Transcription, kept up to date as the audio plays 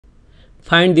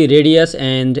Find the radius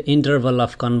and interval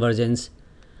of convergence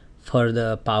for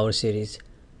the power series.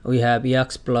 We have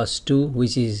x plus 2,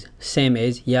 which is same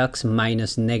as x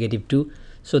minus negative 2.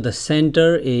 So the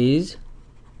center is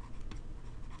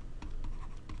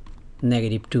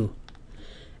negative 2.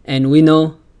 And we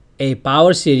know a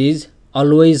power series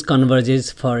always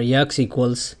converges for x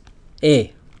equals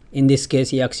a. In this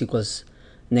case, x equals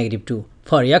negative 2.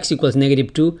 For x equals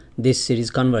negative 2, this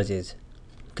series converges.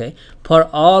 Okay. For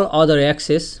all other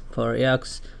x's, for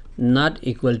x not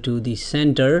equal to the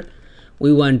center,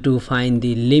 we want to find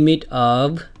the limit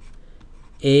of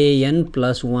an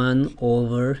plus 1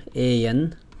 over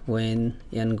an when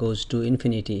n goes to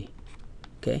infinity.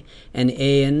 Okay, and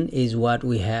an is what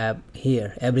we have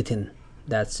here, everything,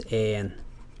 that's an.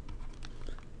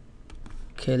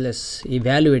 Okay, let's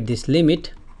evaluate this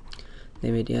limit.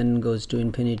 Limit n goes to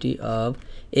infinity of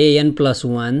an plus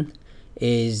 1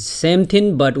 is same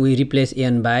thing, but we replace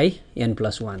n by n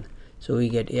plus 1. So we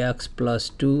get x plus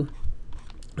 2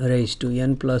 raised to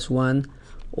n plus 1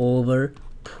 over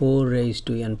 4 raised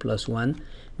to n plus 1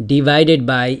 divided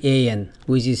by an,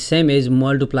 which is same as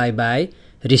multiply by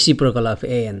reciprocal of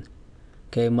an.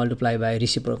 Okay, multiply by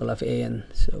reciprocal of an.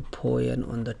 So 4n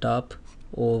on the top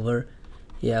over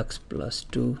x plus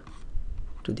 2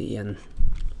 to the n.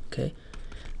 Okay,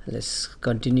 let's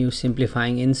continue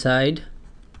simplifying inside.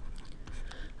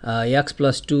 X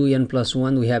plus 2 n plus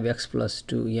 1, we have x plus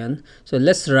 2 n. So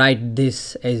let's write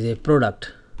this as a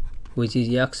product, which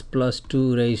is x plus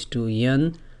 2 raised to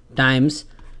n times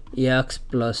x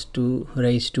plus 2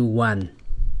 raised to 1.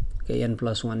 Okay, n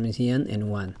plus 1 means n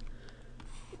and 1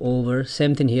 over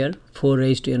same thing here, 4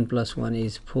 raised to n plus 1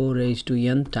 is 4 raised to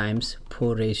n times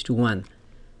 4 raised to 1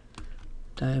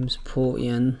 times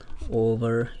 4n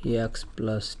over x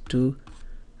plus 2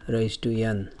 raised to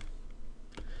n.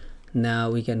 Now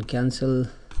we can cancel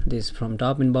this from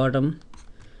top and bottom,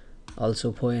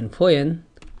 also 4n.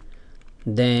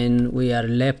 Then we are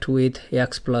left with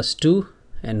x plus 2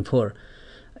 and 4.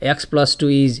 X plus 2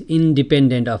 is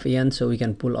independent of n, so we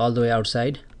can pull all the way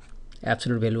outside.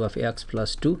 Absolute value of x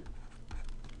plus 2,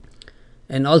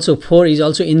 and also 4 is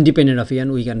also independent of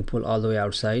n, we can pull all the way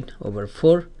outside over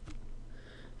 4,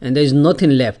 and there is nothing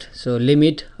left. So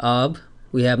limit of,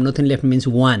 we have nothing left means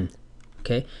 1.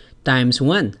 Okay, times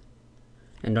 1,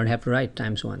 and don't have to write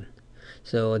times 1.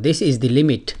 So this is the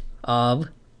limit of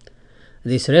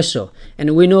this ratio,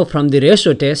 and we know from the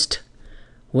ratio test,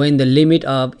 when the limit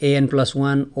of an plus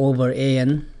 1 over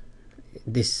an,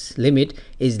 this limit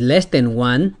is less than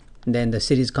 1, then the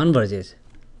series converges.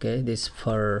 Okay, this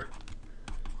for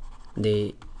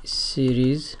the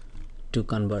series to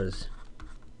converge.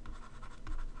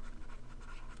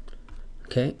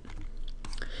 Okay,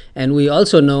 and we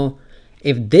also know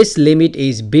if this limit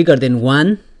is bigger than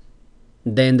 1,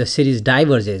 then the series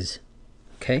diverges.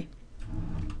 Okay,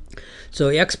 so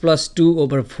x plus 2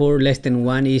 over 4 less than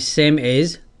 1 is same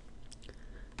as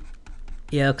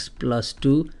x plus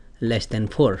 2 less than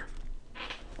 4.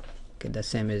 Okay, the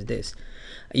same as this.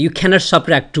 You cannot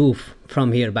subtract 2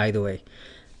 from here, by the way.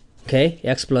 Okay,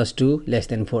 x plus 2 less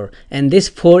than 4, and this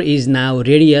 4 is now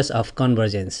radius of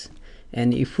convergence.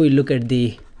 And if we look at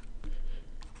the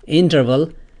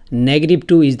interval, negative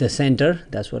 2 is the center,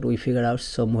 that's what we figured out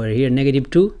somewhere here, negative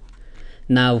 2.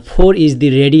 Now 4 is the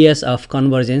radius of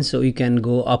convergence, so you can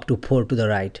go up to 4 to the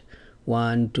right.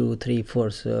 1 2 3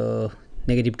 4, so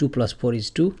negative 2 plus 4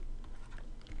 is 2.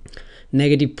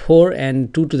 Negative 4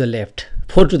 and 2 to the left,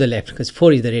 4 to the left, because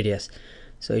 4 is the radius,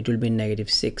 so it will be negative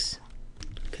 6.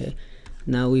 Okay,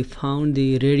 now we found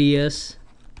the radius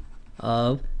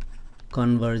of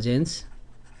convergence,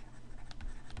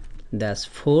 that's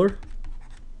 4.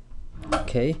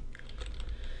 Okay,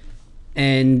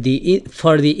 and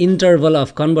for the interval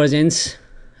of convergence,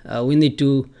 we need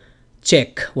to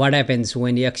check what happens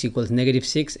when x equals negative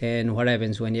 6 and what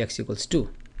happens when x equals 2.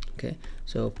 Okay,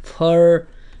 so for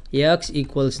x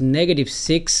equals negative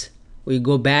 6, we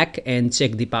go back and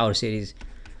check the power series.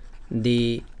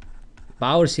 The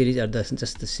power series, or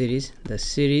just the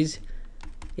series,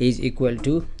 is equal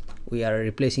to, we are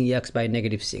replacing x by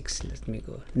negative 6. Let me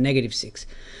go negative 6.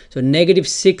 So negative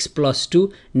 6 plus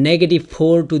 2, negative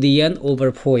 4 to the n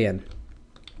over 4n.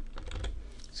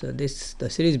 So this, the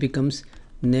series becomes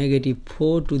negative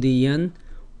 4 to the n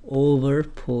over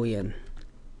 4n,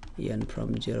 n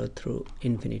from 0 through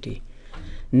infinity.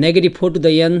 Negative 4 to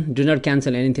the n, do not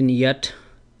cancel anything yet,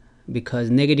 because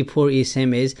negative 4 is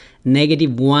same as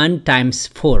negative 1 times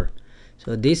 4.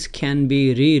 So this can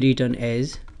be rewritten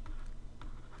as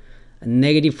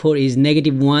negative 4 is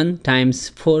negative 1 times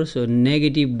 4, so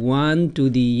negative 1 to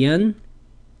the n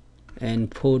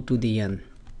and 4 to the n.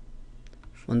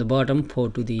 On the bottom, 4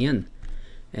 to the n.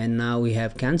 and now we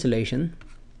have cancellation.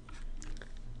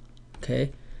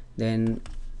 Okay, then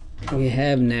we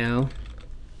have now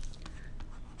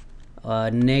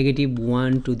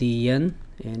 -1 to the n,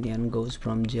 and n goes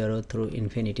from 0 through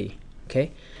infinity.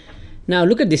 Okay, now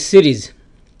look at this series.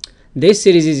 This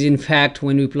series is, in fact,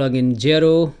 when we plug in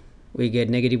 0, we get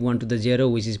 -1 to the 0,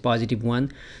 which is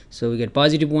 +1. So we get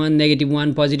 +1,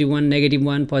 -1, +1,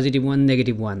 -1, +1,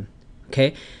 -1.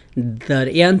 Okay, the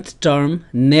nth term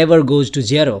never goes to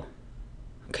 0.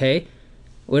 Okay,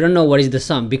 we don't know what is the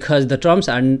sum because the terms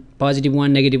are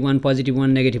 +1, -1,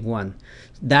 +1, -1.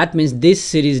 That means this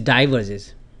series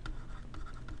diverges,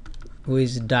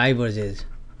 which diverges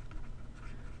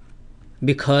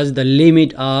because the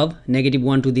limit of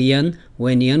 -1 to the n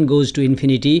when n goes to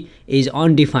infinity is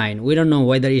undefined. We don't know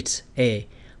whether it's a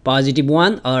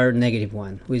 +1 or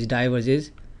 -1, which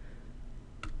diverges.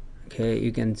 Okay,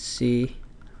 you can see,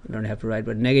 you don't have to write,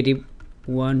 but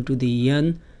 -1 to the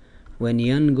n when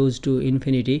n goes to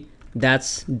infinity,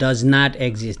 that does not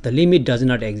exist. The limit does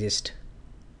not exist,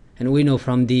 and we know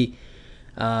from the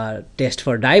test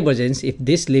for divergence, if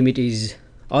this limit is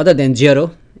other than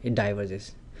 0, it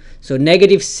diverges. So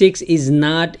 -6 is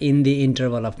not in the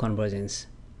interval of convergence.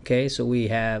 Okay, so we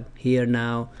have here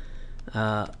now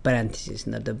parenthesis,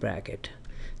 not the bracket.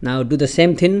 Now do the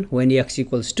same thing when x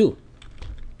equals 2.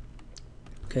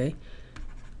 Okay,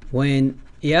 when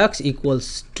x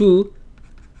equals 2,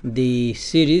 the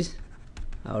series,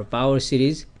 our power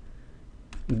series,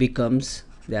 becomes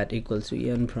that equals to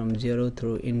n from 0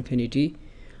 through infinity.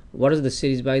 What is the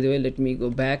series, by the way? Let me go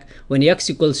back. When x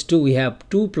equals 2, we have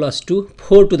 2 plus 2,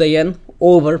 4 to the n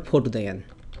over 4 to the n.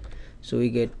 So we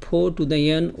get 4 to the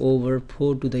n over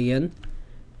 4 to the n,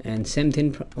 and same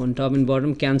thing on top and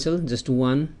bottom, cancel, just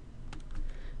 1,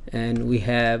 and we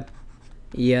have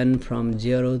n from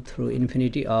 0 through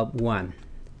infinity of 1.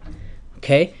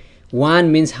 Okay,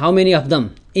 1 means how many of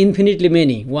them? Infinitely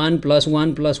many. 1 plus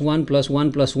 1 plus 1 plus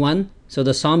 1 plus 1. So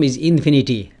the sum is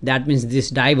infinity. That means this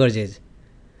diverges.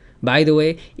 By the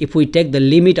way, if we take the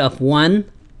limit of 1,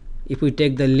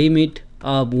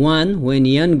 when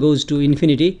n goes to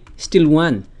infinity, still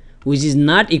 1, which is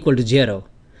not equal to 0,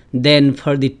 then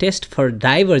for the test for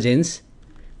divergence,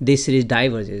 this series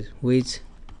diverges, which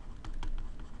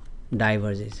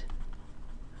diverges.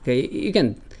 Okay, you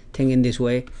can think in this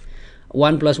way: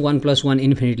 1 plus 1 plus 1,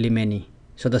 infinitely many.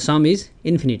 So the sum is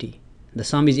infinity. The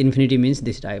sum is infinity means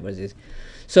this diverges.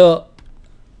 So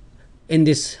in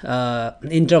this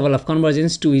interval of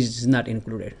convergence, 2 is not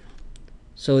included.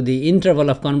 So the interval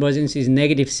of convergence is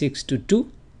 -6 to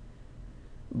 2,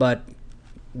 but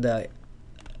the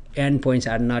endpoints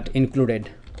are not included.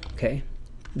 Okay,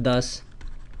 thus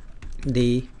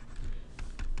the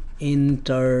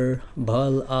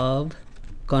interval of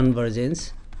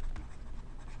convergence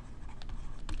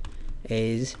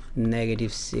is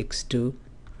 -6 to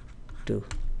 2.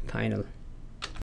 Final.